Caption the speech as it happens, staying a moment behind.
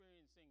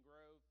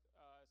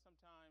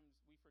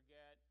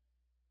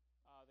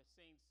the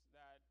saints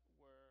that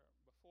were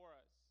before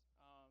us.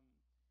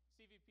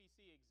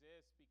 CVPC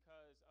exists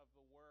because of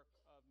the work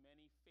of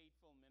many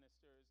faithful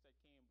ministers that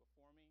came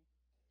before me,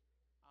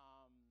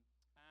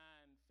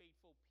 and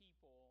faithful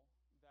people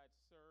that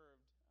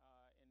served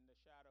in the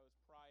shadows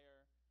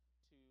prior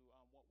to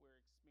what we're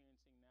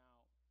experiencing now.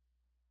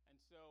 And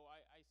so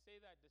I say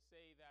that to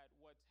say that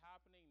what's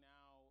happening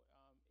now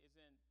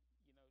isn't,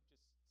 just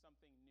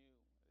something new.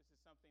 This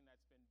is something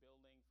that's been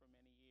building for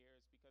many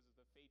years because of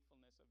the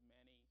faithfulness of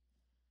many.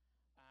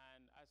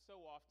 And as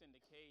so often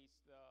the case,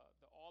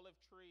 the olive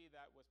tree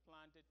that was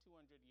planted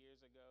 200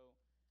 years ago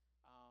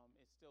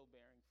is still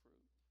bearing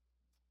fruit.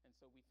 And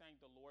so we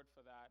thank the Lord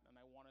for that, and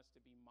I want us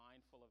to be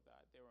mindful of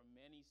that. There are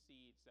many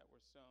seeds that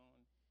were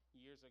sown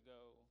years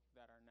ago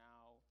that are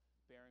now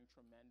bearing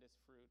tremendous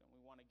fruit, and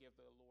we want to give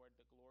the Lord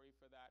the glory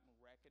for that and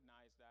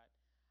recognize that,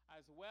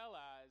 as well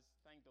as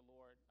thank the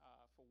Lord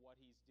for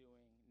what he's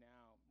doing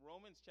now.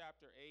 Romans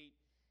chapter 8.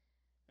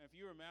 And if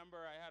you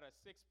remember, I had a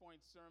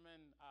 6-point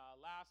sermon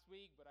last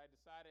week, but I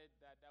decided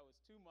that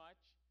was too much,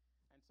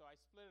 and so I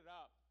split it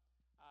up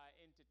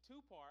into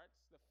 2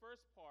 parts. The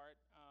first part,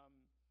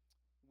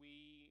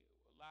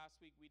 last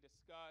week we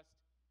discussed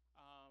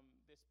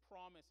this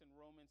promise in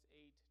Romans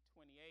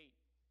 8:28.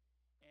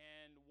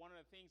 And one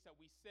of the things that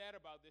we said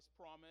about this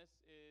promise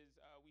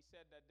is we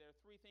said that there are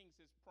 3 things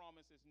this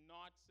promise is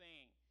not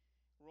saying.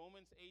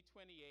 Romans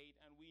 8:28,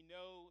 and we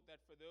know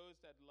that for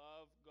those that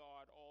love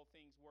God, all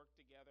things work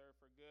together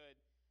for good,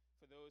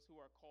 for those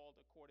who are called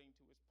according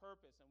to his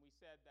purpose. And we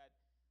said that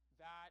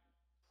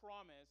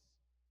promise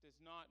does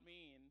not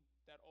mean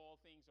that all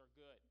things are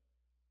good.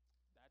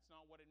 That's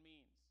not what it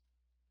means.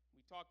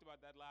 We talked about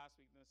that last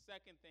week. And the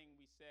second thing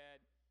we said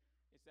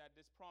is that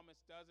this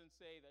promise doesn't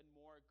say that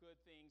more good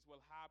things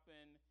will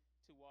happen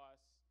to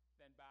us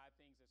than bad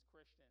things as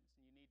Christians.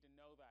 And you need to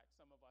know that.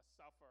 Some of us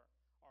suffer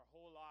our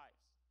whole lives.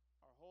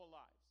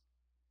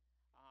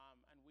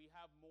 And we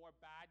have more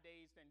bad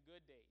days than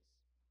good days.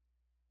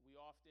 We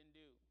often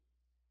do.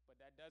 But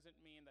that doesn't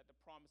mean that the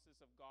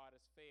promises of God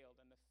has failed.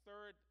 And the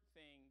third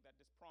thing that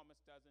this promise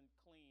doesn't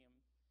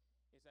claim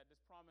is that this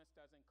promise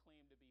doesn't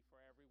claim to be for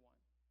everyone.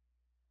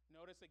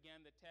 Notice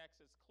again, the text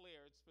is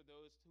clear. It's for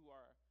those who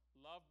are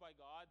loved by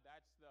God.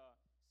 That's the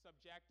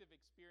subjective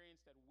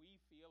experience that we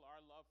feel,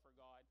 our love for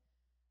God.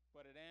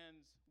 But it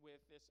ends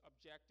with this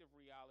objective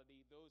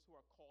reality, those who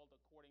are called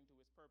according to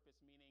his purpose,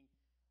 meaning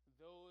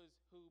those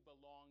who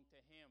belong to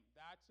him.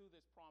 That's who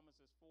this promise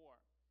is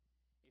for.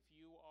 If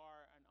you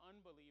are an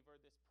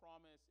unbeliever, this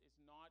promise is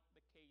not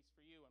the case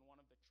for you. And one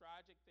of the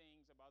tragic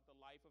things about the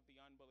life of the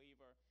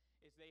unbeliever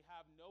is they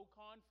have no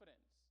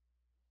confidence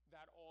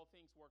that all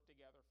things work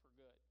together for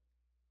good.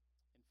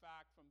 In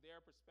fact, from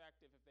their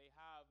perspective, if they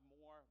have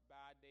more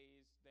bad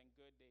days than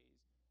good days,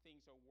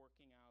 things are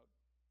working out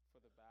for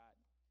the bad.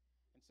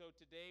 And so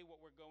today what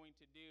we're going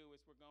to do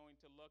is we're going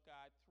to look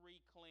at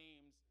 3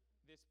 claims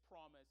this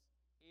promise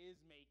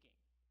is making.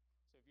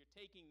 So if you're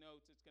taking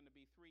notes, it's going to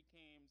be 3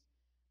 claims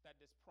that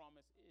this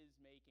promise is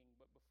making.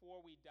 But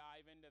before we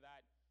dive into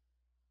that,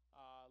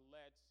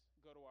 let's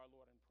go to our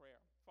Lord in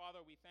prayer.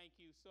 Father, we thank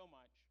you so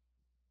much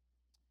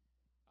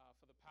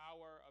for the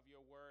power of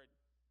your word.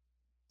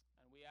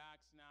 And we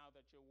ask now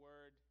that your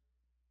word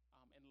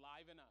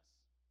enliven us,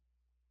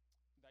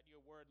 that your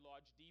word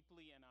lodge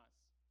deeply in us.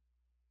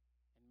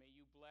 And may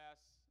you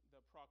bless the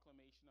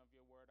proclamation of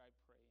your word, I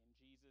pray. In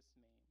Jesus'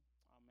 name,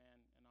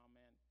 amen and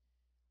amen.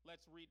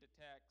 Let's read the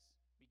text,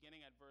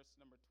 beginning at verse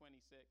number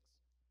 26.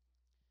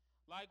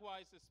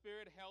 Likewise, the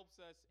Spirit helps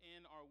us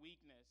in our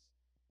weakness,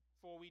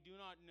 for we do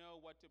not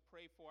know what to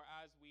pray for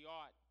as we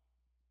ought.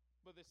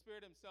 But the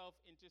Spirit himself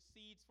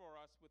intercedes for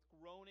us with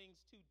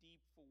groanings too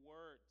deep for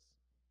words.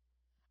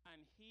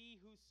 And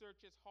he who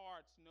searches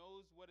hearts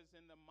knows what is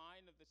in the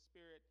mind of the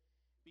Spirit,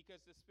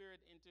 because the Spirit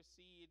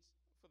intercedes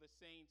for the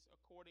saints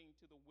according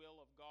to the will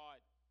of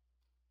God.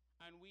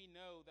 And we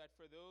know that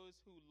for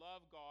those who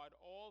love God,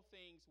 all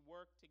things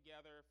work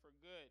together for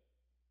good,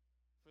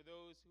 for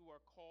those who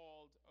are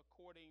called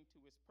according to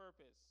his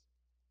purpose.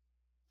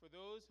 For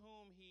those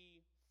whom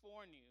he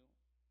foreknew,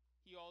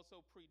 he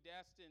also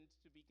predestined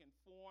to be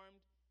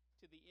conformed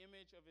to the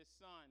image of his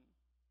Son,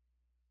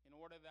 in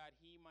order that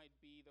he might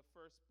be the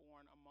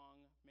firstborn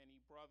among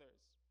many brothers.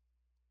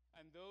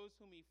 And those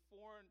whom he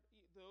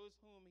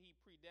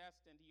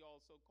predestined, he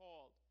also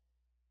called.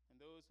 And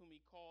those whom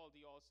he called,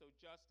 he also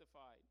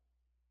justified.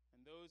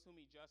 And those whom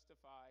he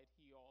justified,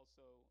 he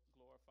also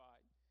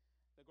glorified.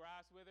 The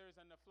grass withers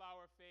and the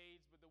flower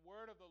fades, but the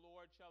word of the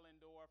Lord shall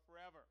endure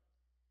forever.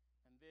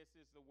 And this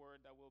is the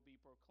word that will be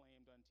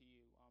proclaimed unto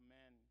you.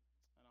 Amen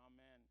and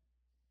amen.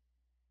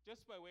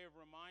 Just by way of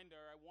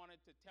reminder, I wanted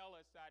to tell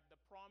us that the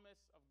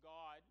promise of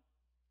God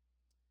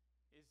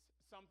is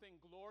something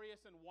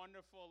glorious and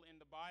wonderful in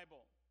the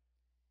Bible.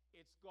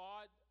 It's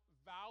God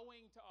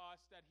vowing to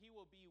us that he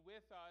will be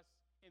with us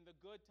in the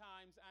good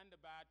times and the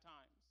bad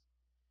times.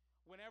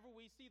 Whenever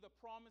we see the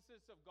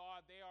promises of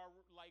God, they are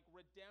like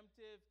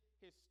redemptive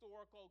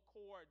historical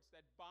cords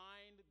that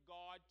bind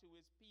God to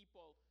his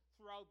people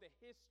throughout the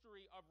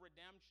history of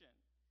redemption.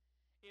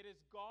 It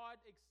is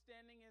God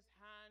extending his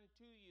hand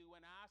to you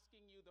and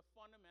asking you the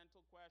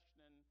fundamental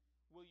question,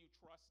 will you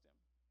trust him?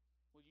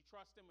 Will you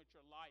trust him with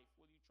your life?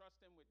 Will you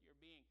trust him with your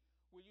being?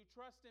 Will you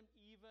trust him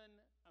even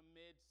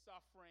amid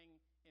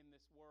suffering in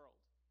this world?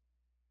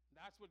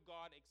 That's what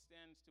God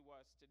extends to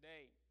us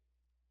today.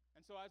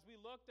 And so as we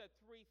looked at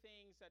three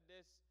things that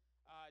this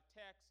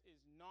text is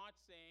not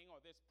saying,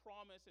 or this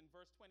promise in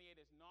verse 28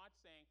 is not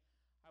saying,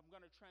 I'm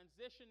going to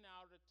transition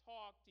now to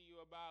talk to you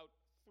about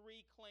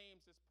three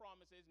claims this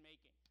promise is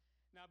making.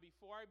 Now,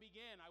 before I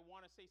begin, I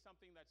want to say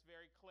something that's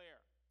very clear.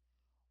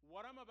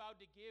 What I'm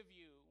about to give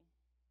you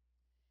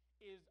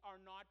are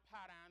not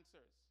pat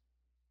answers.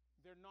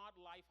 They're not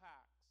life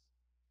hacks.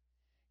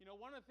 You know,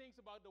 one of the things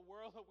about the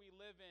world that we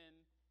live in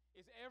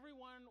is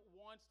everyone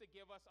wants to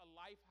give us a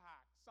life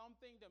hack,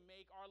 something to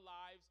make our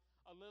lives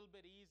a little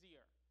bit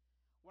easier.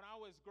 When I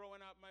was growing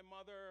up, my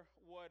mother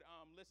would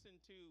listen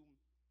to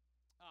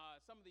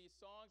some of these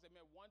songs. I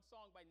remember one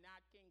song by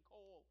Nat King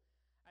Cole.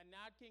 And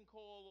Nat King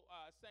Cole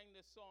sang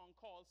this song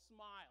called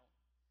Smile.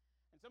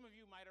 And some of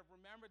you might have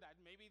remembered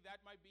that. Maybe that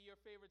might be your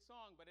favorite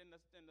song. But in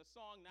the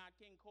song, Nat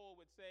King Cole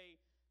would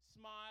say,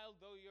 smile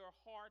though your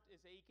heart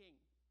is aching.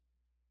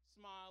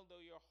 Smile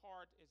though your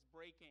heart is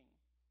breaking.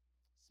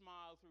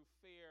 Smile through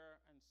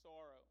fear and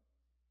sorrow.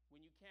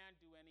 When you can't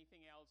do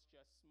anything else,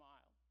 just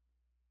smile.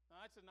 Now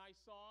that's a nice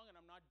song, and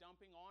I'm not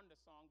dumping on the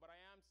song, but I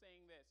am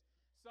saying this.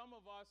 Some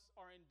of us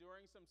are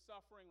enduring some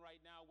suffering right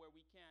now where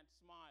we can't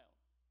smile.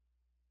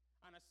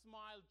 And a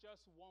smile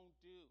just won't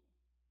do.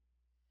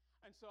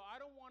 And so I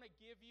don't want to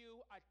give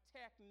you a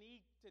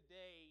technique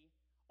today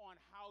on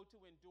how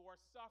to endure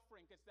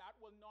suffering, because that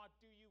will not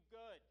do you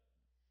good.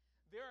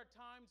 There are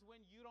times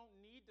when you don't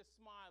need to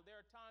smile. There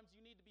are times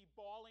you need to be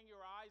bawling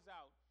your eyes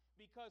out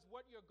because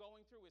what you're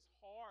going through is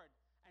hard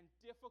and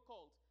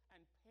difficult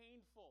and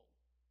painful.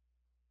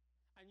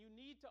 And you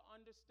need to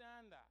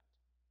understand that.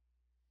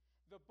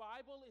 The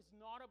Bible is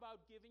not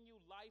about giving you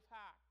life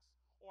hacks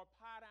or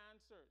pat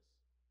answers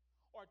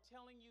or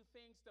telling you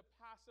things to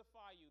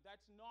pacify you.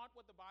 That's not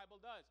what the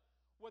Bible does.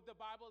 What the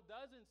Bible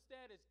does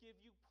instead is give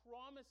you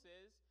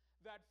promises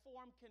that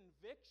form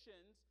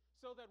convictions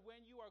so that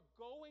when you are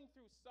going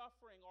through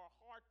suffering or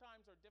hard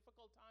times or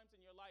difficult times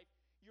in your life,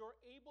 you're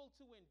able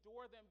to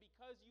endure them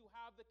because you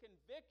have the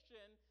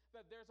conviction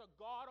that there's a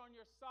God on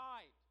your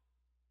side.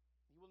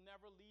 He will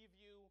never leave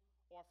you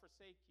or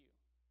forsake you.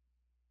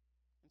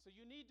 And so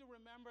you need to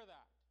remember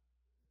that.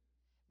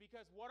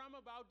 Because what I'm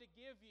about to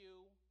give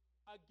you,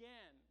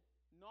 again,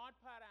 not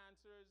pat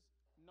answers,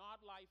 not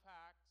life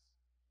hacks,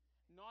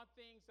 not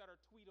things that are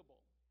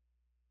tweetable.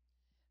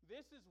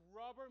 This is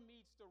rubber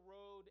meets the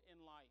road in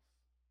life.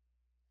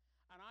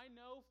 And I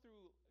know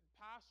through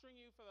pastoring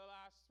you for the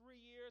last 3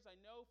 years, I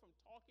know from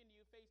talking to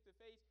you face to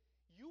face,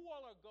 you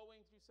all are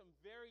going through some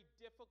very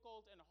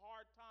difficult and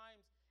hard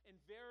times in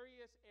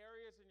various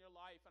areas in your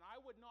life. And I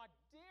would not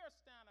dare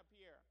stand up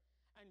here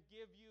and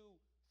give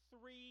you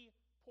 3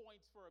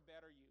 points for a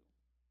better you.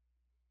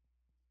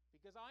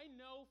 Because I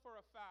know for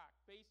a fact,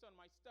 based on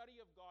my study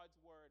of God's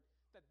Word,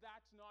 that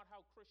that's not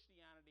how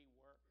Christianity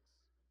works.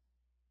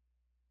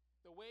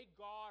 The way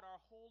God, our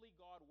holy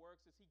God,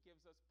 works is He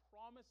gives us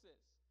promises.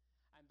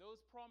 And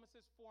those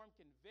promises form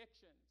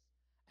convictions.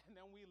 And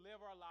then we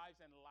live our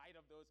lives in light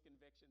of those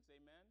convictions.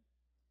 Amen?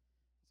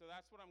 So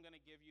that's what I'm going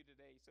to give you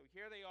today. So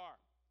here they are.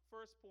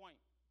 First point.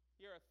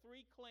 Here are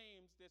 3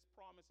 claims this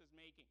promise is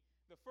making.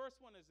 The first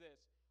one is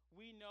this.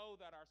 We know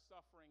that our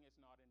suffering is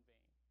not in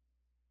vain.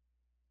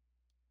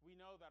 We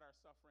know that our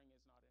suffering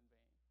is not in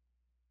vain.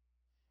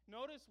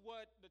 Notice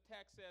what the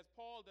text says.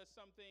 Paul does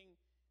something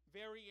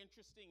very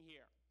interesting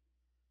here.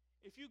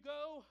 If you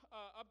go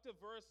up to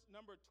verse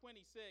number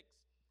 26,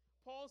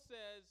 Paul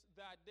says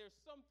that there's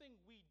something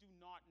we do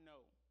not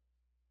know.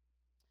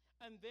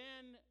 And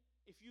then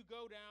if you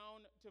go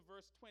down to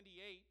verse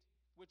 28,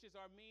 which is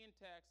our main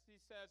text, he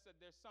says that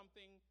there's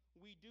something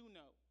we do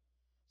know.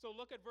 So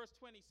look at verse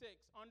 26.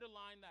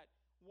 Underline that.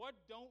 What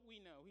don't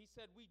we know? He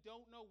said we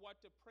don't know what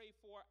to pray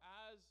for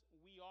as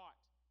we ought.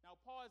 Now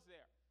pause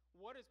there.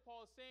 What is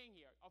Paul saying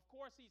here? Of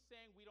course he's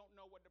saying we don't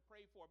know what to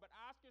pray for, but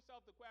ask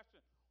yourself the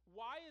question,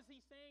 why is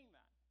he saying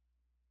that?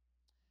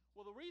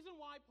 Well, the reason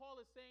why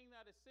Paul is saying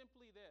that is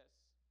simply this.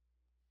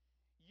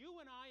 You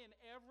and I, in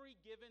every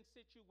given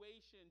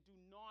situation, do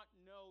not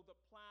know the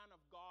plan of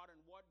God and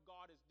what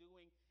God is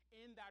doing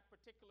in that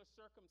particular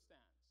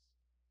circumstance.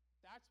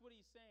 That's what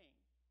he's saying.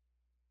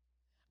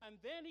 And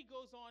then he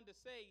goes on to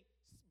say,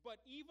 but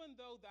even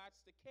though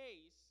that's the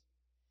case,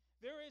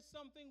 there is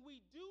something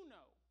we do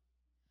know.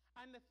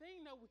 And the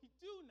thing that we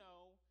do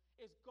know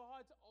is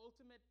God's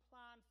ultimate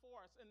plan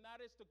for us, and that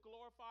is to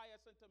glorify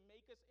us and to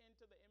make us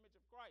into the image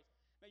of Christ.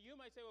 Now you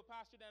might say, well,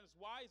 Pastor Dennis,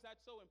 why is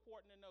that so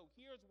important to know?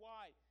 Here's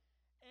why.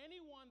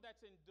 Anyone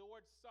that's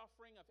endured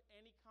suffering of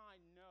any kind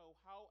know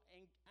how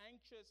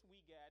anxious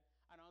we get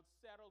and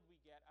unsettled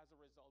we get as a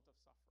result of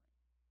suffering.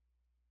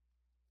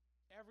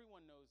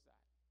 Everyone knows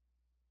that.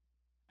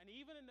 And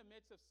even in the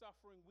midst of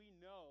suffering, we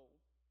know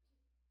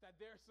that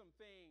there are some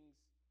things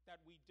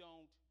that we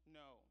don't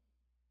know.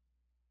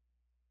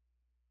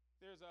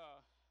 There's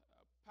a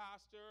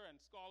pastor and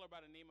scholar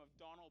by the name of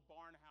Donald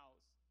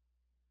Barnhouse,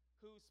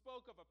 who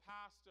spoke of a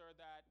pastor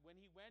that when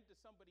he went to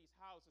somebody's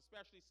house,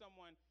 especially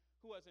someone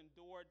who has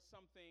endured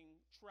something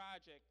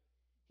tragic,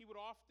 he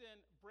would often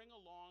bring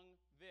along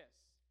this.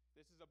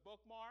 This is a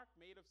bookmark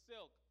made of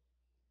silk.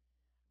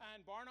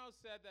 And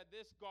Barnhouse said that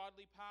this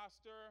godly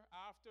pastor,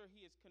 after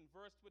he has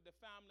conversed with the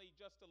family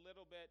just a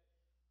little bit,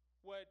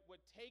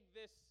 would take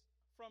this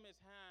from his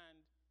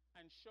hand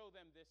and show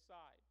them this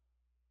side.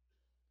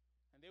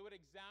 And they would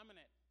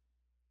examine it.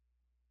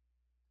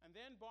 And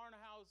then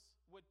Barnhouse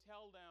would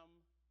tell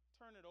them,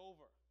 turn it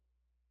over.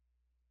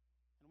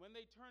 And when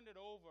they turned it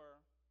over,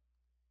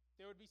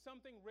 there would be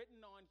something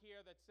written on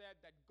here that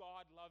said that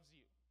God loves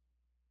you.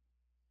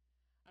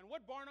 And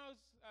what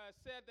Barnhouse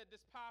said that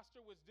this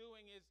pastor was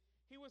doing is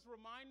he was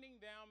reminding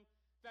them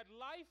that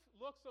life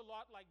looks a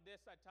lot like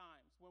this at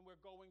times when we're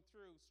going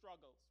through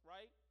struggles,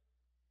 right?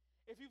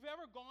 If you've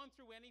ever gone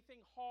through anything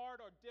hard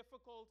or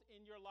difficult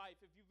in your life,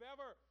 if you've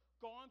ever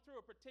gone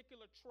through a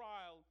particular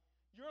trial,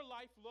 your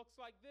life looks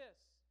like this.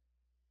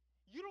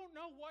 You don't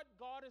know what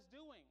God is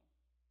doing.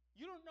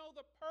 You don't know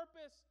the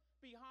purpose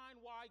behind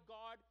why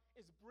God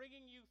is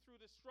bringing you through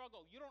the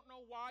struggle. You don't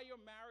know why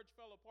your marriage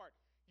fell apart.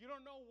 You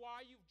don't know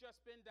why you've just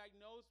been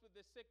diagnosed with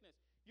this sickness.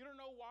 You don't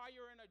know why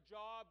you're in a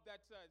job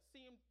that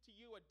seemed to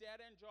you a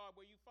dead-end job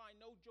where you find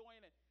no joy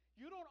in it.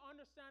 You don't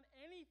understand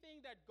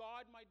anything that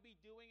God might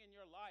be doing in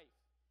your life.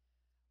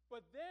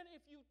 But then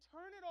if you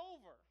turn it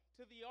over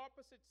to the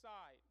opposite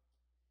side,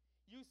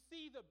 you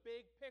see the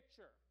big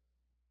picture.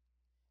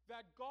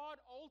 That God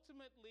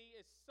ultimately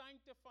is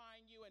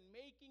sanctifying you and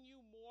making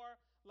you more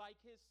like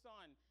his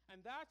Son.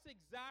 And that's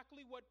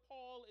exactly what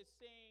Paul is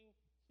saying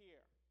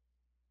here.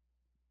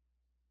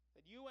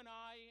 That you and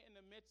I, in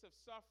the midst of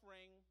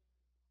suffering,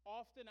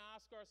 often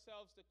ask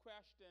ourselves the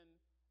question,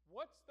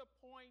 what's the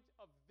point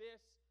of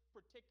this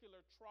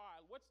particular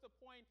trial? What's the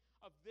point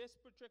of this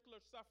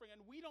particular suffering?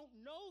 And we don't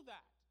know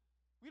that.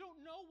 We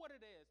don't know what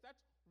it is.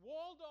 That's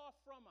walled off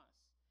from us.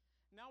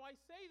 Now, I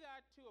say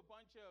that to a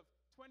bunch of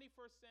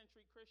 21st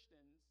century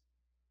Christians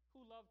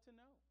who love to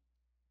know.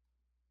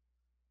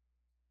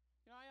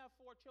 You know, I have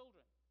 4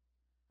 children.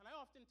 And I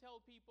often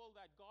tell people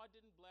that God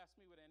didn't bless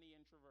me with any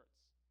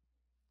introverts.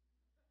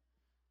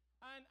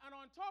 And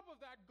on top of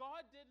that,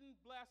 God didn't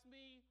bless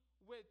me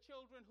with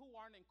children who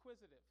aren't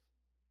inquisitive.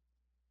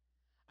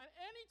 And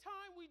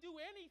anytime we do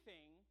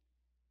anything,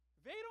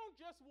 they don't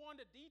just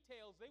want the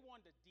details, they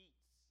want the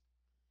deets.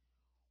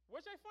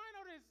 Which I find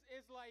out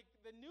is like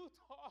the new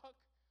talk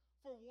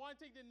for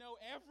wanting to know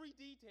every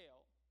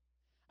detail.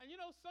 And you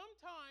know,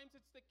 sometimes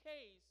it's the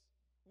case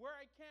where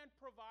I can't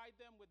provide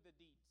them with the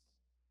deets.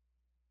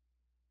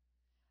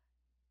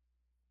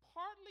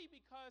 Partly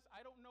because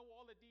I don't know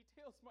all the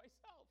details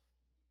myself.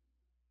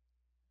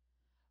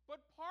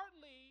 But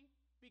partly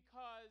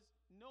because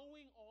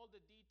knowing all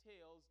the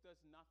details does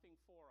nothing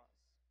for us.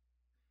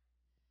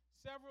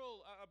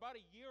 About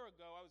a year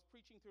ago, I was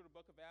preaching through the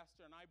book of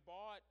Esther, and I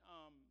bought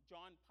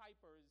John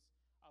Piper's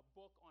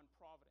book on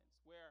Providence,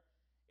 where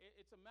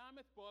it's a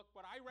mammoth book,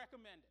 but I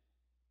recommend it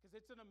because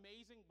it's an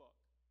amazing book.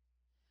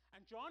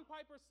 And John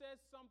Piper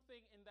says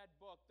something in that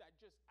book that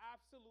just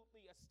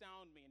absolutely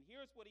astounded me. And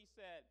here's what he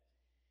said.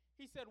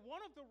 He said,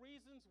 one of the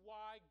reasons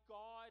why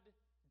God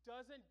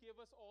doesn't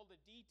give us all the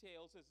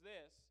details is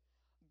this.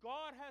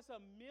 God has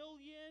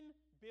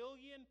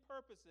 1,000,000,000,000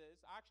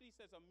 purposes. Actually, he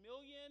says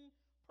 1,000,000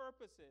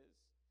 purposes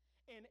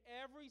in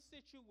every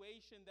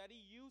situation that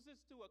he uses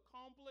to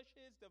accomplish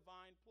his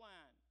divine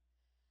plan.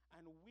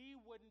 And we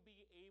wouldn't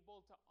be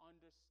able to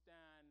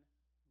understand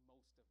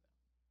most of them.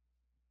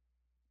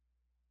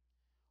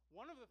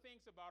 One of the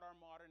things about our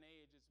modern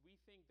age is we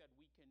think that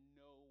we can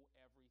know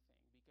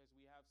everything because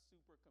we have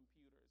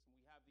supercomputers and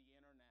we have the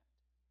internet.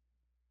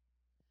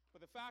 But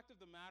the fact of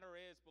the matter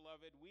is,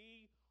 beloved,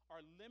 we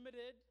are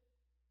limited.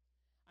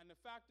 And the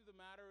fact of the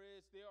matter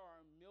is there are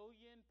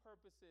 1,000,000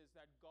 purposes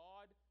that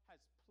God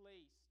has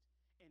placed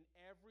in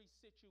every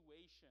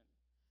situation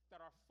that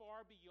are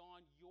far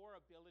beyond your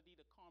ability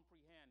to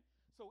comprehend.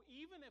 So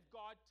even if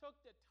God took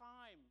the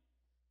time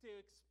to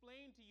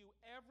explain to you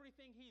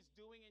everything he's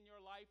doing in your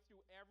life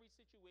through every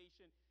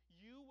situation,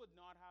 you would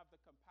not have the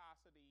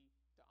capacity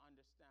to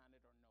understand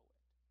it or know it.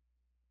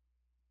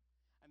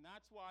 And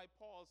that's why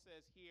Paul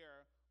says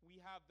here, we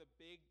have the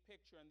big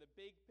picture. And the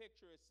big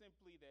picture is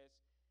simply this: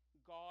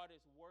 God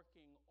is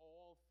working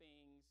all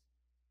things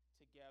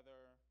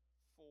together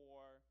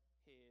for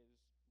his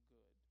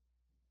good,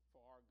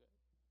 for our good.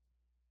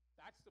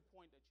 That's the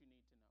point that you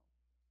need to know.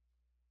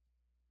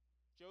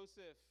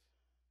 Joseph,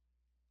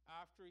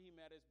 after he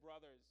met his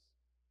brothers,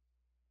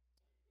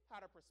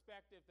 had a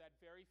perspective that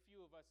very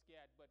few of us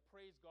get, but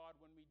praise God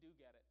when we do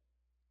get it.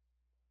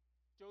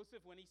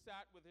 Joseph, when he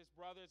sat with his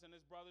brothers and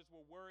his brothers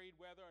were worried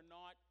whether or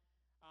not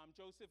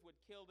Joseph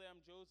would kill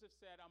them, Joseph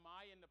said, am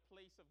I in the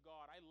place of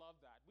God? I love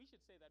that. We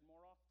should say that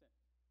more often.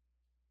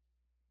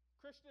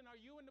 Christian, are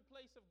you in the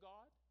place of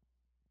God?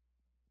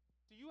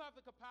 Do you have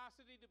the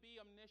capacity to be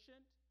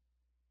omniscient?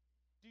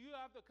 Do you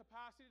have the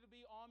capacity to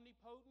be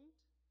omnipotent?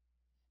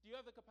 Do you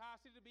have the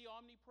capacity to be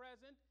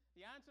omnipresent?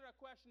 The answer to that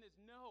question is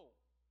no.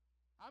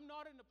 I'm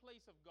not in the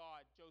place of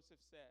God, Joseph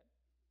said.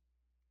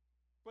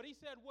 But he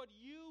said, what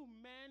you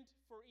meant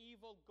for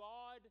evil,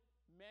 God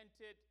meant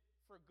it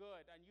for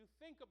good. And you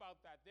think about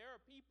that. There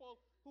are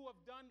people who have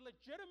done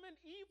legitimate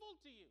evil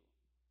to you.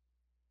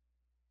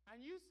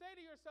 And you say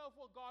to yourself,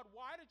 well, God,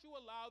 why did you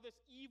allow this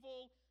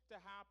evil to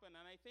happen?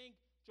 And I think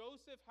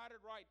Joseph had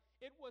it right.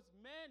 It was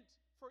meant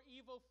for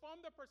evil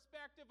from the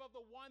perspective of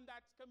the one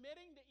that's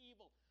committing the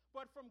evil.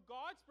 But from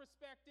God's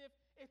perspective,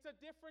 it's a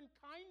different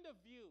kind of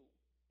view.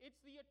 It's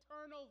the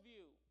eternal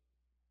view.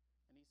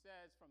 And he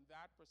says, from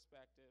that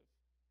perspective,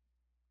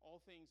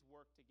 all things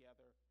work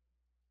together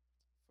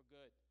for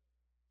good.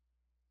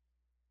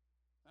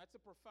 That's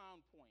a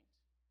profound point.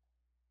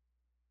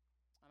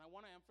 And I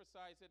want to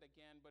emphasize it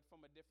again, but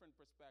from a different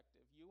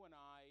perspective. You and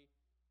I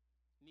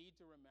need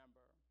to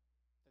remember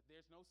that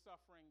there's no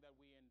suffering that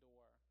we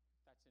endure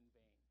that's in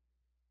vain.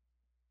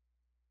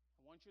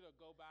 I want you to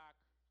go back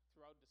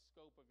throughout the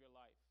scope of your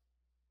life.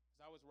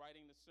 As I was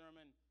writing the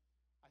sermon,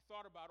 I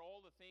thought about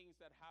all the things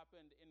that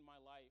happened in my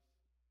life.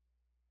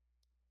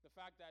 The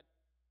fact that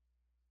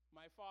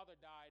my father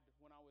died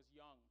when I was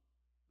young,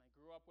 and I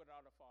grew up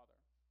without a father.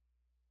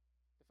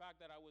 The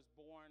fact that I was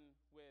born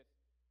with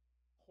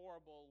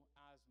horrible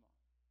asthma.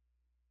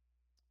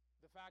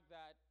 The fact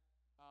that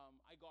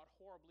I got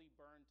horribly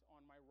burnt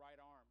on my right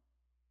arm.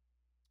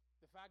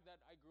 The fact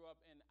that I grew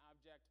up in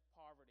abject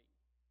poverty.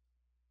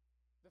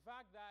 The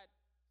fact that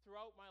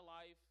throughout my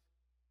life,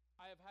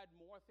 I have had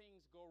more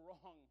things go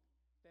wrong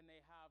than they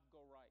have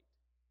go right.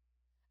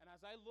 And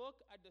as I look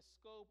at the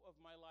scope of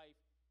my life,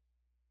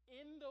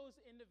 in those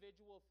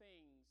individual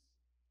things,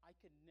 I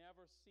could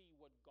never see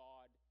what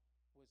God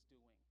was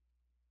doing.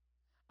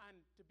 And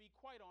to be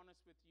quite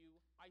honest with you,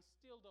 I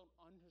still don't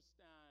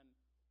understand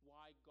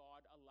why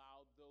God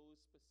allowed those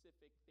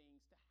specific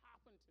things to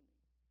happen to me.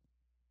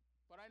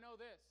 But I know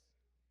this: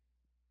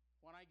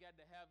 when I get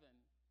to heaven,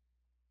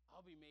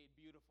 I'll be made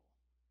beautiful.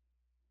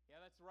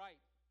 Yeah, that's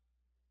right.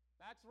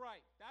 That's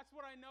right. That's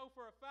what I know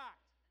for a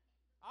fact.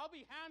 I'll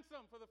be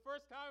handsome for the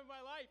first time in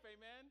my life,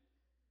 amen?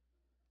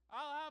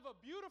 I'll have a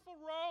beautiful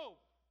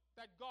robe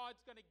that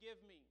God's going to give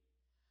me.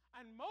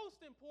 And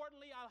most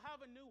importantly, I'll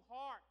have a new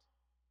heart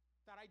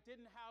that I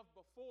didn't have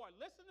before.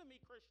 Listen to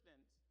me,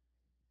 Christians.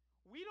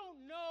 We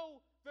don't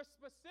know the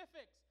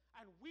specifics,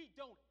 and we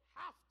don't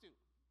have to.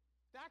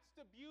 That's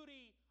the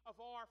beauty of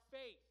our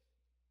faith.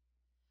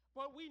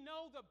 But we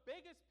know the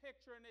biggest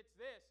picture, and it's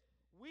this: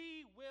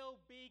 we will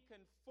be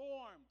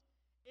conformed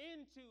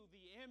into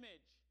the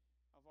image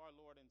of our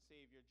Lord and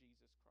Savior,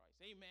 Jesus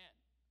Christ. Amen.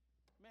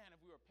 Man,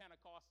 if we were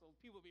Pentecostal,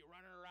 people would be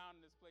running around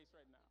in this place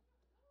right now.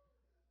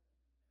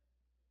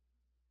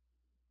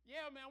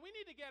 Yeah, man, we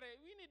need to get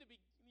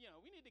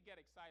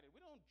excited.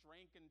 We don't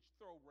drink and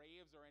throw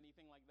raves or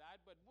anything like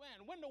that, but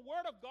when the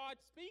Word of God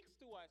speaks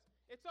to us,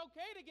 it's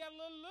okay to get a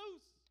little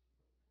loose.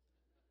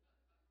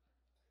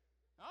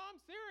 No, I'm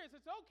serious.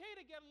 It's okay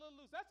to get a little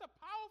loose. That's a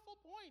powerful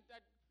point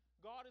that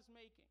God is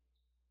making.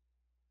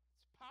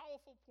 It's a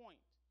powerful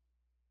point.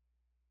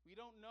 We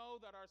don't know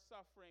that our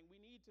suffering, we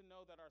need to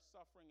know that our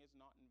suffering is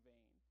not in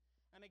vain.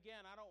 And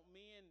again, I don't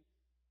mean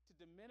to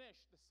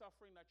diminish the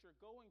suffering that you're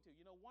going to.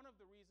 You know, one of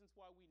the reasons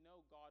why we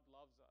know God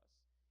loves us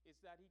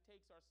is that He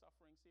takes our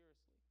suffering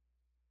seriously.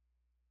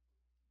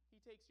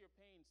 He takes your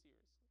pain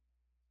seriously.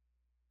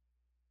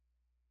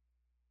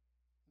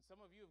 And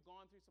some of you have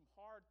gone through some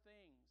hard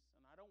things,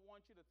 and I don't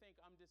want you to think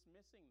I'm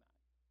dismissing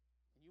that.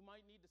 And you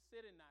might need to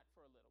sit in that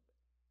for a little bit.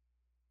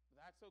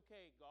 But that's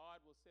okay. God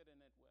will sit in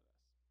it with us.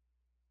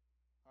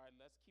 All right,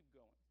 let's keep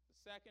going. The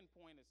second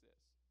point is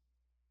this: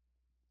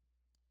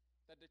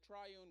 that the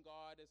triune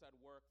God is at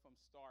work from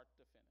start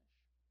to finish.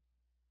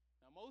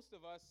 Now, most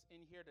of us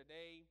in here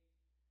today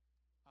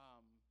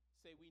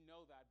say we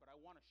know that, but I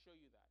want to show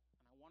you that.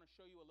 And I want to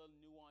show you a little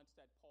nuance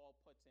that Paul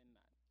puts in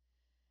that.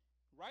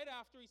 Right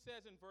after he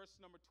says in verse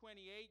number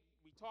 28,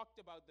 we talked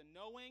about the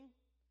knowing.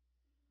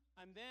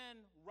 And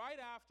then right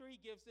after,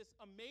 he gives this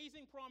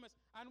amazing promise.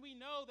 And we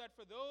know that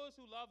for those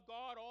who love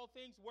God, all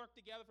things work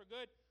together for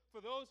good,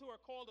 for those who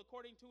are called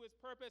according to His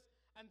purpose.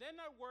 And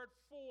then that word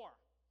 "for."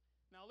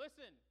 Now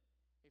listen,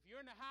 if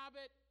you're in the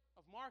habit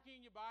of marking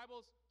your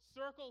Bibles,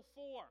 circle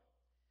 "for."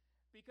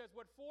 Because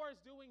what "for"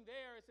 is doing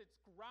there is it's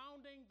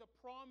grounding the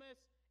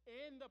promise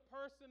in the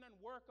person and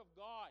work of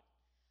God.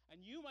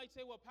 And you might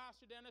say, well,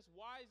 Pastor Dennis,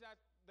 why is that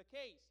the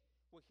case?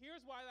 Well,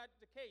 here's why that's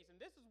the case. And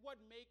this is what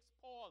makes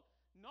Paul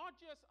not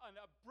just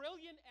a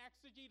brilliant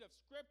exegete of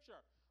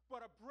Scripture,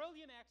 but a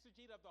brilliant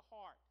exegete of the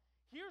heart.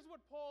 Here's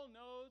what Paul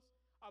knows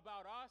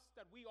about us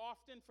that we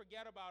often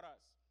forget about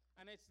us.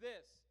 And it's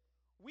this: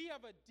 we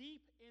have a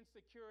deep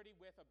insecurity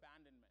with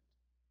abandonment.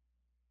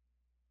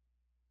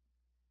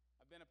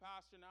 I've been a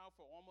pastor now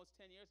for almost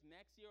 10 years.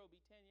 Next year will be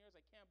 10 years.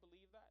 I can't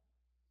believe that.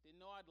 Didn't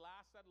know I'd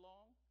last that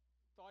long.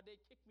 Thought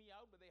they'd kick me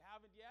out, but they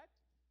haven't yet.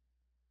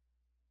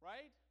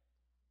 Right?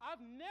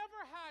 I've never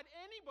had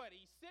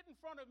anybody sit in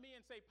front of me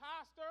and say,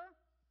 Pastor,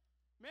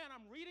 man,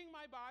 I'm reading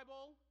my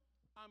Bible.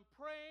 I'm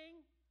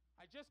praying.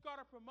 I just got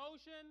a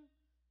promotion.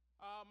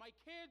 My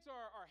kids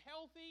are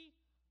healthy.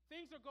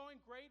 Things are going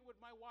great with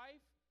my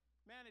wife.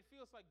 Man, it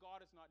feels like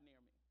God is not near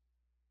me.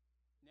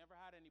 Never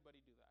had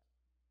anybody do that.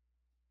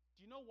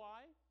 Do you know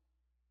why?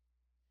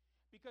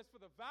 Because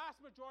for the vast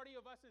majority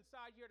of us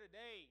inside here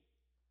today,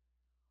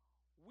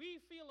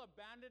 we feel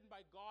abandoned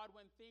by God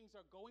when things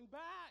are going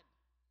bad.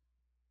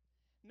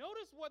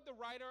 Notice what the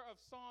writer of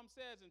Psalm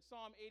says in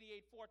Psalm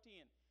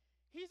 88:14.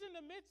 He's in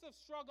the midst of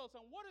struggles,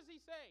 and what does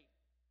he say?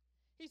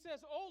 He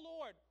says, "Oh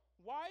Lord,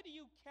 why do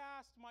you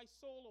cast my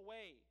soul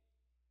away?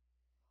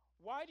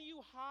 Why do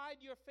you hide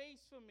your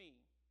face from me?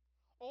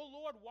 Oh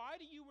Lord, why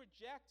do you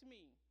reject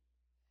me?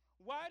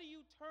 Why do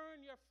you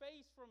turn your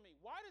face from me?"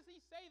 Why does he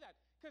say that?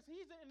 Because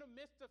he's in the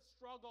midst of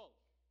struggle.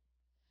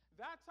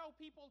 That's how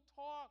people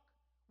talk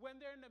when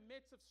they're in the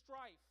midst of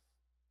strife.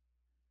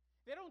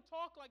 They don't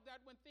talk like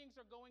that when things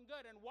are going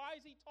good. And why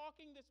is he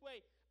talking this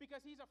way?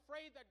 Because he's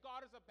afraid that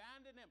God has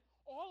abandoned him.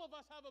 All of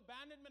us have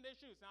abandonment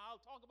issues. Now,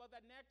 I'll talk about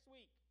that next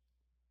week.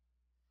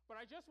 But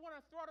I just want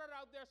to throw that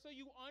out there so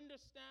you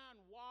understand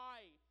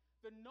why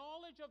the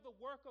knowledge of the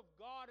work of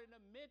God in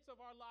the midst of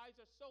our lives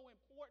are so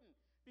important.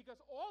 Because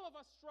all of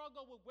us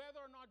struggle with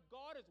whether or not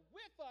God is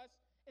with us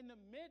in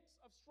the midst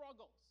of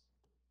struggles.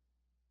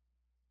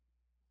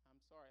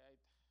 I'm sorry,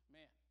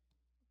 man,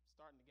 I'm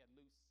starting to get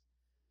loose.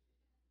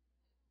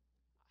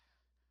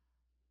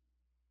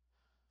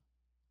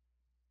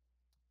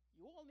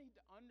 You all need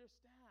to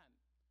understand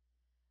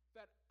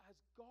that as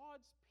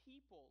God's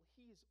people,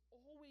 he is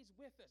always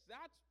with us.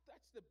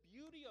 That's the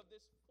beauty of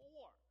this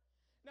for.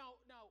 Now,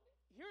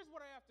 here's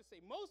what I have to say.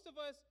 Most of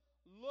us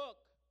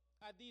look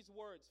at these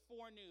words: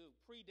 foreknew,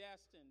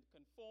 predestined,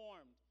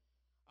 conformed,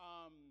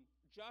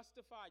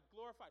 justified,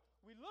 glorified.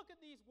 We look at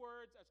these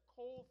words as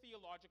cold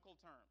theological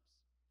terms.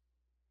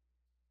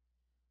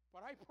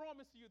 But I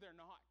promise you they're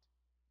not.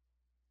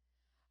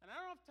 And I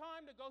don't have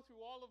time to go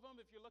through all of them.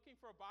 If you're looking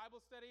for a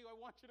Bible study, I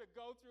want you to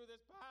go through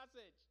this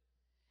passage.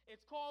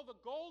 It's called the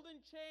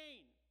golden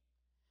chain.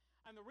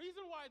 And the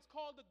reason why it's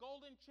called the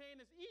golden chain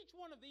is each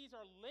one of these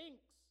are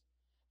links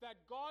that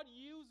God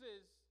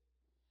uses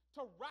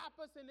to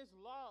wrap us in his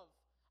love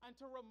and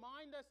to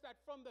remind us that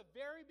from the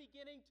very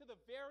beginning to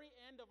the very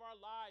end of our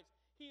lives,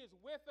 he is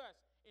with us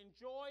in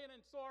joy and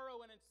in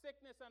sorrow and in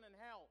sickness and in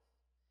health.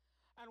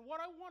 And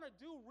what I want to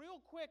do real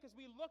quick as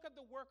we look at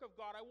the work of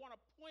God, I want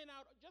to point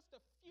out just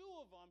a few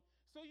of them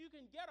so you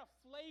can get a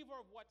flavor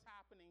of what's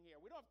happening here.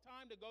 We don't have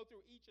time to go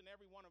through each and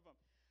every one of them.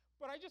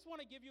 But I just want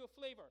to give you a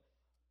flavor.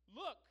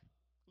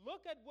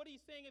 Look at what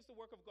he's saying is the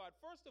work of God.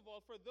 First of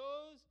all, for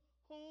those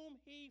whom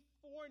he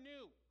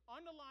foreknew.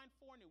 Underline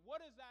foreknew.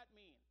 What does that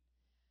mean?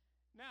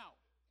 Now,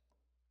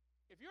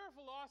 if you're a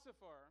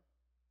philosopher,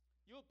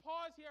 you'll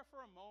pause here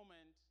for a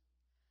moment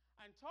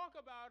and talk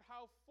about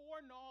how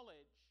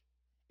foreknowledge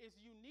is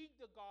unique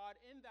to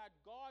God in that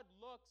God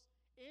looks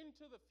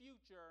into the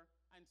future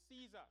and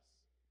sees us.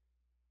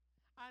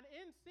 And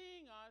in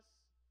seeing us,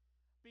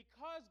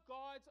 because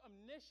God's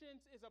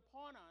omniscience is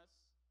upon us,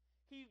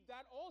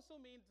 that also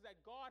means that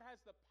God has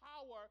the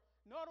power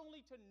not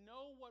only to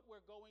know what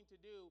we're going to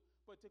do,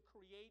 but to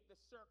create the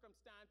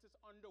circumstances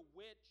under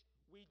which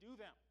we do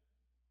them.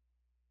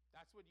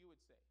 That's what you would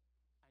say.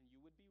 And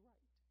you would be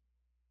right.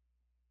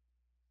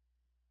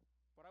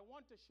 But I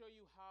want to show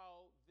you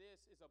how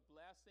this is a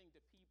blessing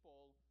to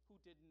people who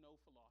didn't know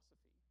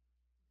philosophy.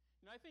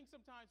 I think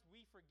sometimes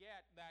we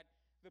forget that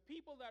the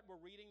people that were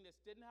reading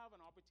this didn't have an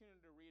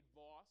opportunity to read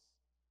Voss.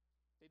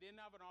 They didn't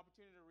have an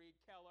opportunity to read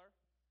Keller.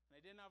 And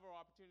they didn't have an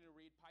opportunity to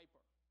read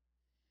Piper.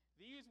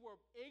 These were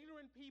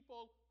ignorant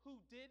people who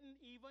didn't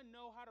even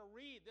know how to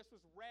read. This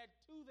was read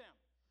to them.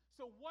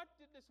 So what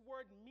did this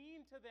word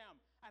mean to them?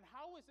 And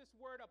how is this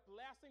word a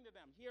blessing to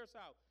them? Here's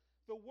how.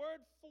 The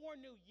word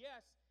foreknew,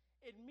 yes,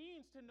 it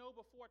means to know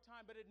before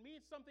time, but it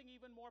means something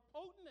even more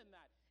potent than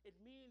that. It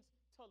means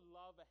to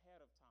love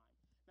ahead of time.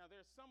 Now,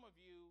 there's some of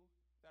you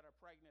that are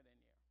pregnant in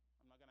here.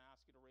 I'm not going to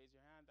ask you to raise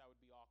your hand. That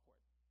would be awkward.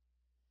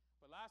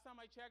 But last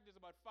time I checked, there's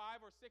about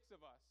 5 or 6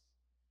 of us.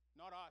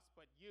 Not us,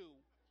 but you.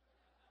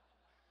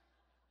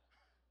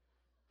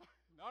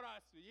 Not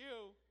us, but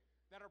you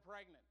that are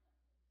pregnant.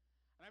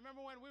 And I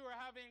remember when we were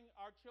having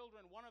our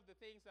children, one of the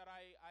things that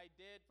I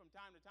did from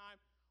time to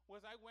time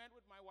was I went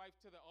with my wife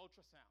to the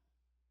ultrasound.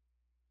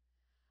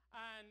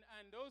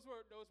 And those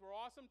were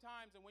awesome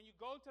times. And when you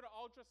go to the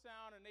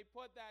ultrasound and they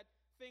put that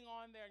thing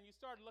on there and you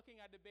start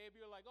looking at the baby,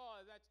 you're like,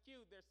 oh, that's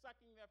cute. They're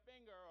sucking their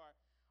finger. Or,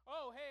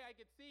 oh, hey, I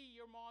could see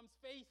your mom's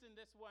face in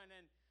this one.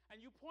 And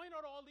you point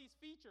out all these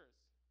features.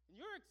 And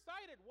you're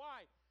excited.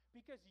 Why?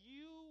 Because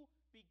you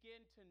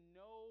begin to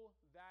know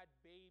that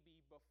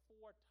baby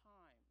before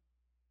time,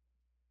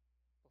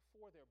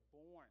 before they're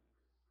born.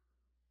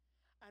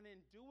 And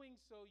in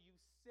doing so, you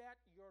set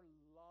your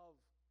love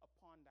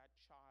upon that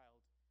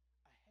child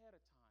ahead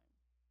of time.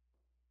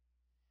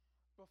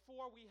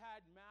 Before we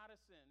had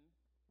Madison,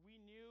 we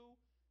knew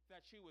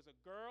that she was a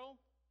girl,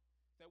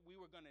 that we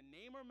were going to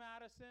name her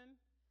Madison,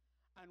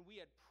 and we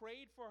had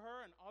prayed for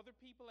her and other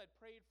people had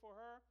prayed for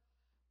her.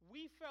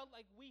 We felt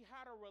like we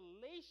had a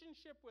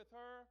relationship with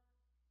her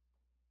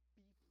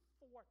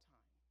before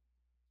time.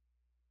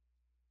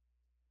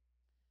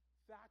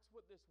 That's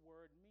what this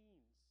word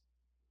means.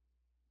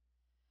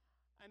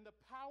 And the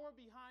power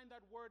behind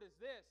that word is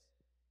this,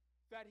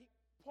 that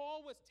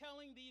Paul was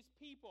telling these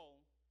people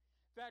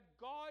that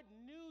God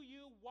knew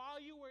you while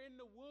you were in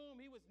the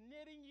womb. He was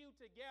knitting you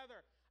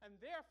together. And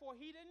therefore,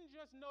 he didn't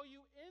just know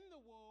you in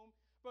the womb,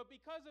 but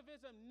because of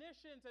his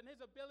omniscience and his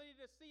ability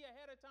to see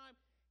ahead of time,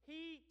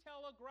 he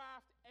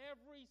telegraphed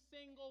every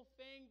single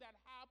thing that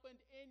happened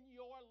in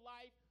your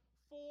life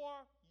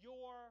for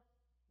your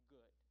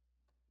good.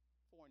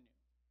 Foreknew.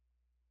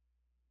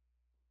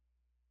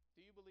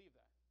 Do you believe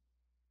that?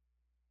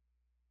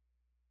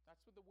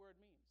 That's what the word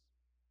means.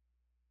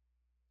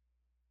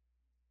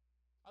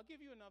 I'll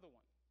give you another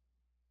one.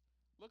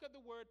 Look at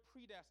the word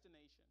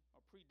predestination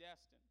or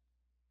predestined.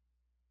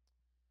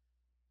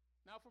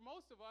 Now, for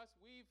most of us,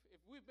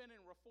 if we've been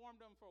in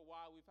Reformdom for a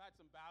while, we've had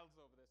some battles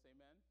over this,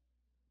 amen?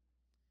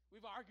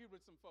 We've argued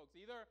with some folks,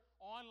 either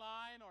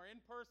online or in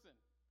person.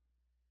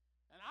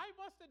 And I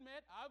must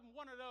admit, I'm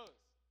one of those.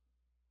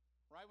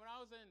 Right? When I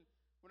was in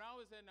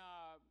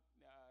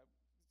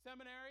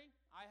seminary,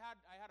 I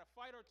had a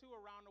fight or two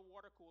around the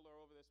water cooler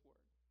over this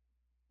word.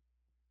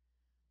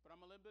 But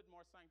I'm a little bit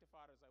more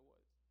sanctified as I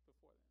was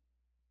before then.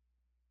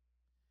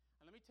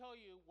 And let me tell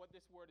you what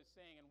this word is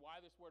saying and why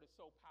this word is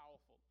so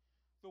powerful.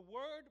 The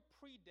word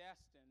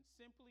predestined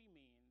simply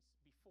means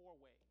before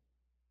way.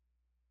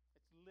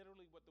 It's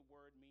literally what the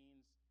word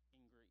means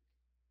in Greek.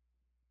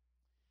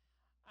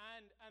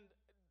 And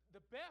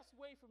the best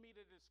way for me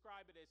to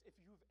describe it is if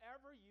you've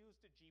ever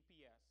used a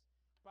GPS,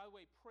 by the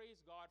way,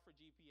 praise God for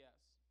GPS.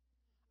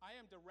 I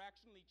am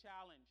directionally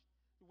challenged.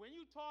 When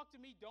you talk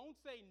to me, don't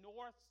say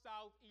north,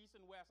 south, east,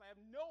 and west. I have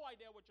no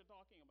idea what you're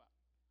talking about.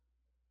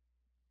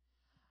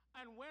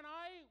 And when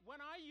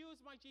I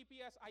use my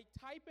GPS, I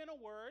type in a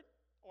word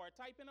or I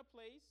type in a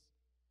place.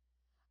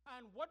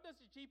 And what does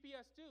the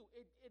GPS do?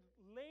 It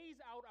lays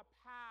out a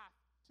path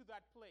to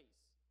that place,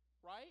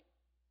 right?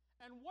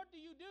 And what do?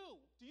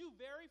 Do you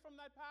vary from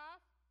that path?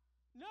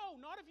 No,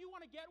 not if you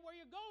want to get where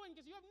you're going,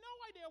 because you have no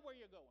idea where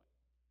you're going.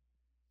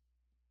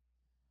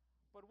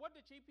 But what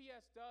the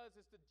GPS does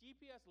is the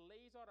GPS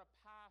lays out a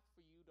path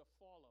for you to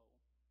follow,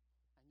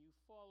 and you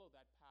follow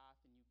that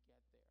path and you get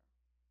there.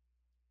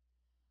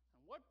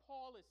 And what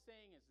Paul is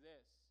saying is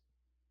this: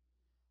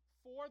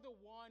 for the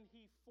one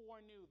he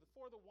foreknew,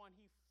 for the one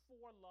he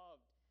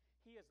foreloved,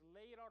 he has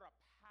laid out a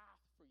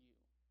path for you.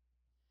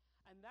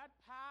 And that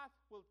path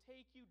will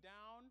take you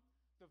down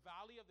the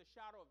valley of the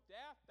shadow of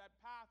death. That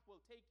path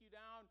will take you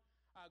down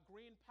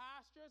green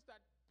pastures.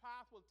 That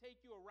path will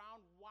take you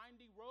around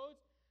windy roads.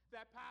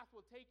 That path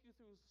will take you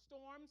through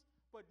storms.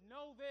 But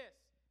know this,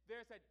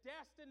 there's a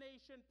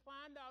destination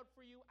planned out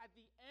for you at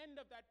the end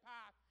of that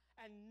path.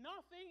 And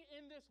nothing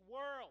in this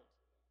world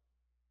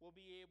will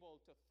be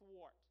able to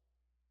thwart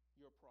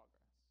your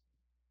progress.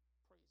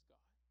 Praise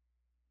God.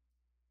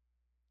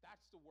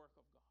 That's the work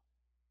of God.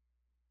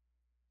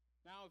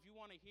 Now, if you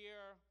want to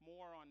hear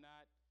more on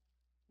that,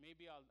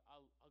 maybe I'll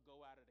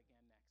go at it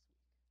again next week.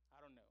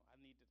 I don't know.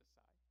 I need to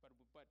decide.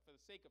 But for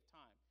the sake of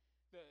time,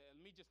 let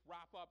me just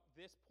wrap up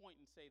this point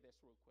and say this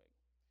real quick.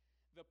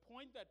 The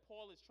point that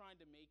Paul is trying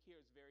to make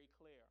here is very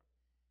clear.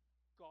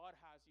 God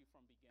has you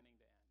from beginning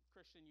to end.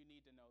 Christian, you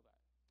need to know that.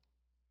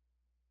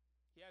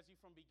 He has you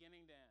from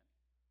beginning to end.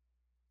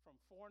 From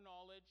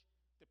foreknowledge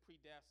to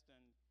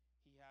predestined,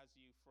 he has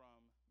you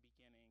from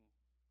beginning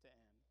to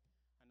end.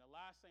 And the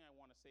last thing I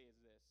want to say is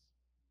this: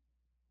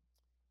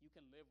 you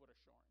can live with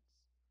assurance.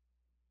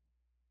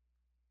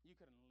 You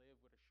can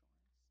live with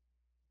assurance.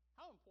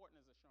 How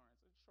important is assurance?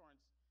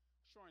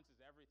 Assurance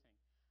is everything.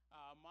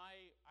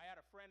 I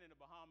had a friend in the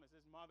Bahamas.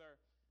 His mother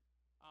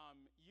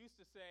used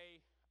to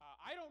say,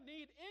 I don't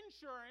need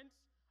insurance,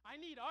 I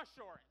need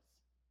assurance,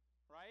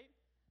 right?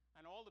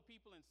 And all the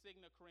people in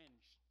Cigna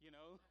cringe, you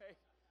know.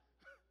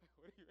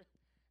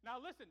 Now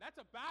listen, that's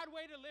a bad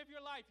way to live your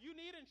life. You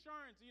need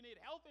insurance. You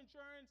need health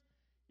insurance.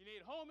 You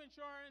need home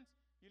insurance.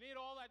 You need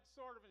all that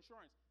sort of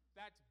insurance.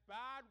 That's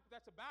bad.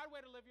 That's a bad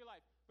way to live your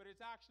life. But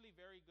it's actually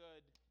very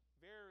good,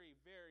 very,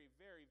 very,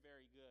 very,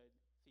 very good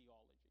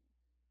theology.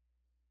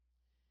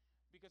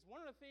 Because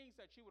one of the things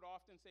that she would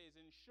often say is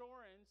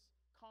insurance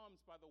comes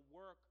by the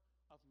work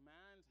of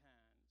man's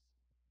hands,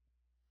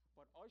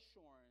 but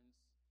assurance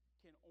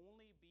can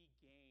only be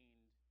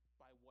gained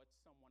by what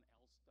someone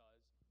else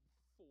does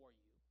for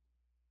you.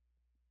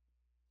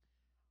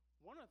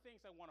 One of the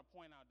things I want to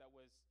point out that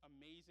was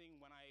amazing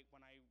when I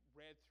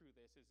read through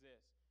this is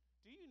this.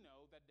 Do you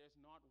know that there's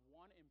not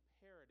one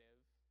imperative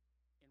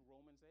in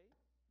Romans 8?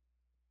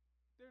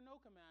 There are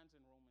no commands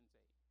in Romans 8.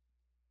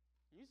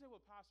 And you say,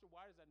 well, Pastor,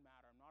 why does that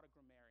matter? I'm not a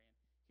grammarian.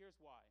 Here's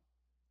why.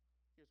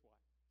 Here's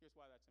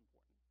why that's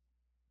important.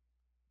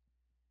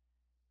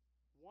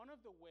 One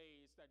of the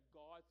ways that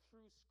God,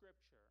 through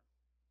Scripture,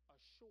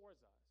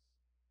 assures us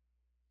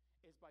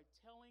is by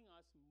telling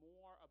us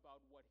more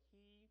about what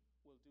he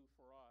will do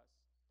for us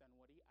than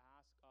what he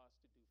asks us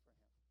to do for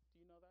him.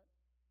 Do you know that?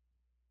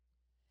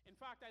 In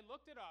fact, I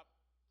looked it up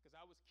because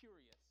I was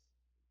curious.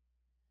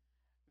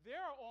 There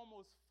are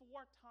almost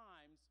 4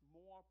 times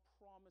more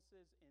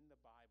promises in the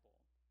Bible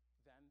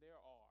than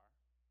there are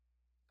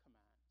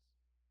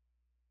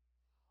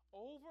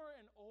Over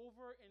and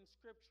over in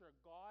Scripture,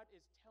 God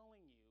is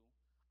telling you,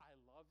 I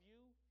love you,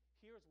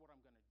 here's what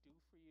I'm going to do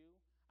for you,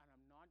 and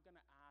I'm not going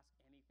to ask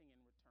anything in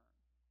return.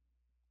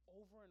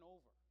 Over and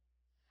over.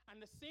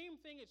 And the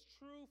same thing is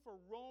true for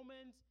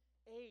Romans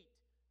 8.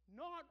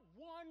 Not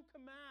one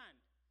command.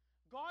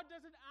 God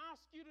doesn't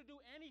ask you to do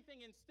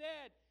anything.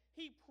 Instead,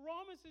 He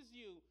promises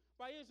you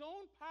by His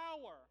own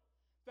power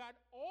that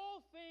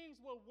all things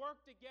will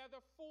work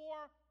together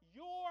for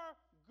your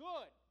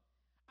good.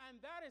 And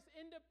that is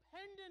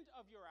independent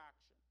of your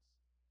actions.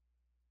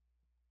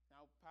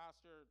 Now,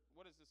 Pastor,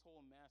 what is this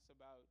whole mess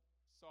about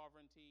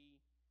sovereignty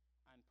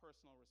and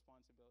personal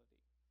responsibility?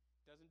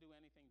 Doesn't do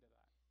anything to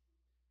that.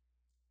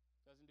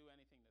 Doesn't do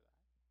anything to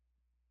that.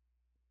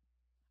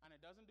 And it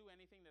doesn't do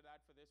anything to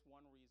that for this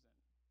one reason.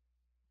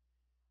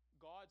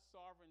 God's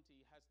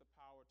sovereignty has the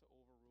power to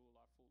overrule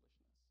our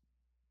foolishness.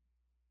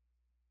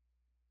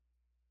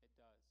 It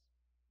does.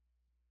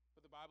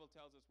 But the Bible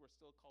tells us we're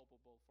still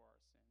culpable for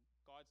our sin.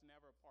 God's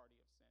never a party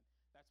of sin.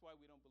 That's why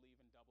we don't believe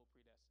in double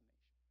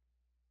predestination.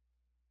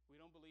 We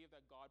don't believe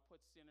that God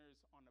puts sinners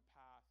on the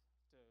path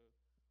to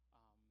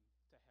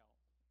hell.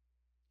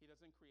 He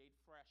doesn't create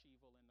fresh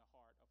evil in the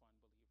heart of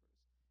unbelievers.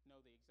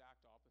 No, the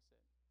exact opposite.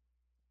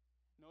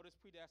 Notice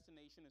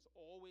predestination is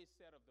always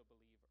said of the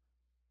believer.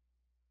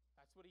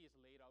 That's what He has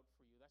laid out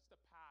for you. That's the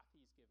path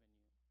He's given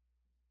you.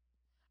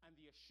 And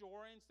the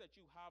assurance that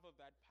you have of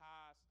that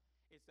path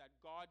is that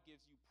God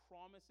gives you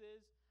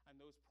promises,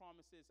 and those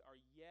promises are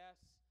yes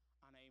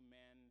and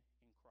amen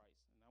in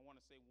Christ. And I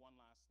want to say one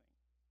last thing.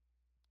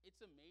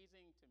 It's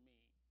amazing to me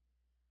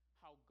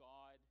how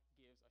God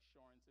gives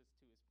assurances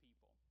to His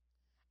people.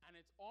 And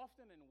it's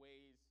often in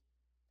ways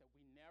that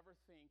we never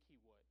think He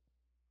would.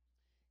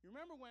 You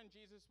remember when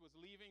Jesus was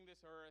leaving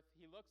this earth,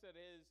 He looks at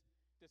His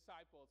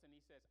disciples and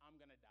He says, I'm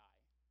going to die.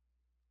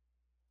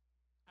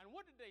 And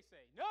what did they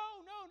say?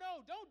 No,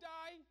 don't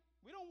die.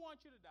 We don't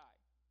want you to die.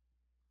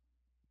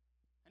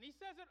 And He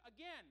says it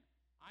again,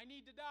 I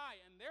need to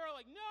die. And they're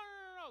like,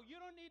 no, you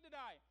don't need to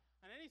die.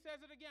 And then He says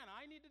it again,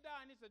 I need to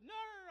die. And He says, no,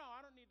 I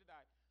don't need to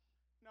die.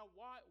 Now,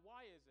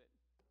 why is it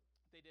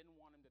they didn't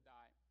want Him to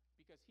die?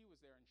 Because He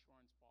was their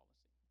insurance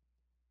policy.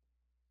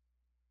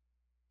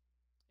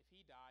 If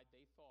He died,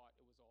 they thought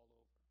it was all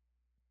over.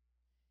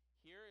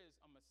 Here is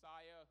a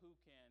Messiah who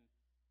can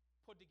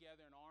put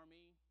together an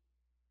army.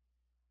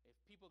 If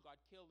people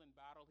got killed in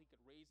battle, He could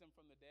raise them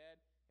from the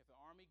dead. If the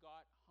army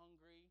got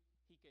hungry,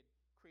 He could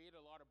create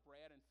a lot of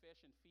bread and fish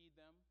and feed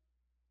them.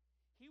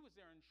 He was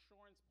their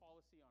insurance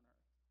policy on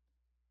earth.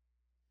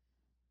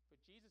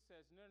 But Jesus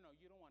says, no,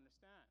 you don't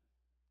understand.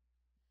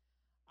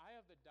 I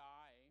have to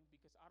die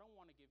because I don't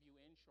want to give you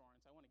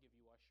insurance. I want to give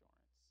you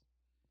assurance.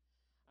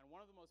 And one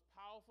of the most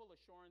powerful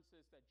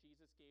assurances that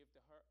Jesus gave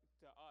to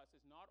us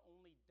is not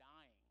only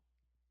dying,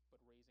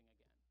 but raising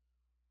again.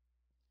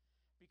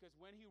 Because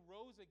when He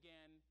rose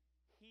again,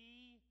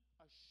 He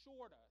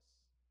assured us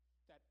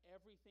that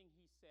everything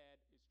He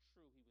said is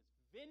true. He was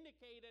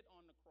vindicated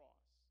on the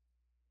cross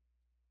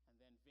and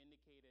then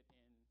vindicated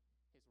in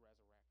His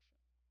resurrection.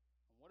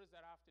 And what does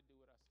that have to do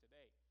with us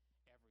today?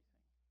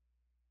 Everything.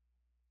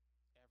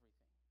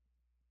 Everything.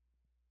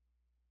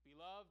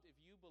 Beloved, if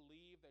you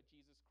believe that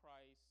Jesus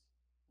Christ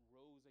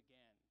rose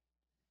again,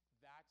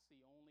 that's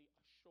the only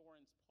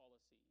assurance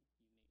policy you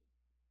need.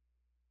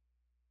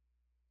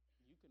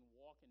 You can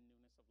walk in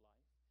newness of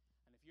life.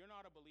 And if you're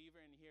not a believer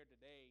in here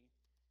today,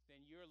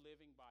 then you're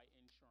living by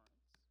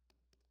insurance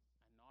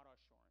and not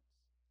assurance.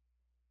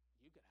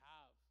 You could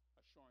have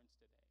assurance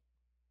today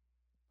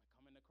by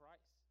coming to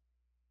Christ,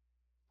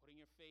 putting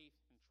your faith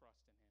and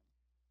trust in Him.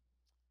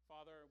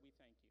 Father, we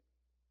thank You.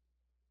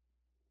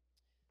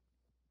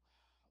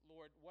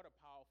 Lord, what a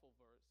powerful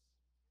verse.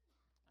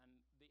 And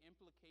the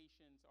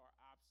implications are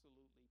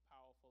absolutely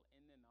powerful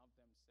in and of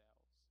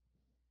themselves.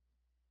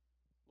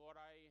 Lord,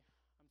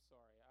 I'm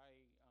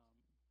sorry.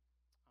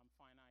 I'm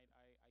finite.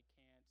 I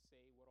can't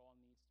say what all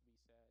needs to be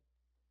said.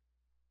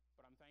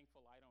 But I'm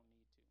thankful I don't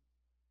need to.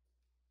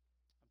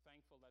 I'm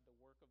thankful that the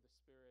work of the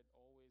Spirit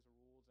always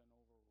rules and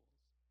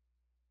overrules.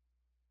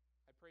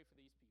 I pray for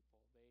these people.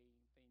 They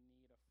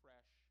need a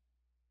fresh,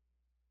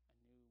 a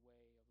new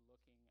way of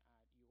looking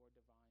at Your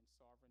divine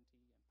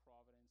sovereignty and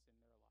providence in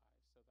their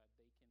lives so that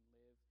they can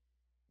live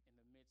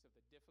in the midst of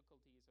the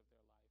difficulties of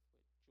their life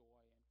with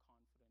joy and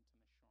confidence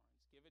and assurance.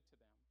 Give it to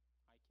them.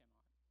 I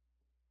cannot.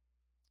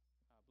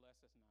 Bless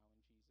us now in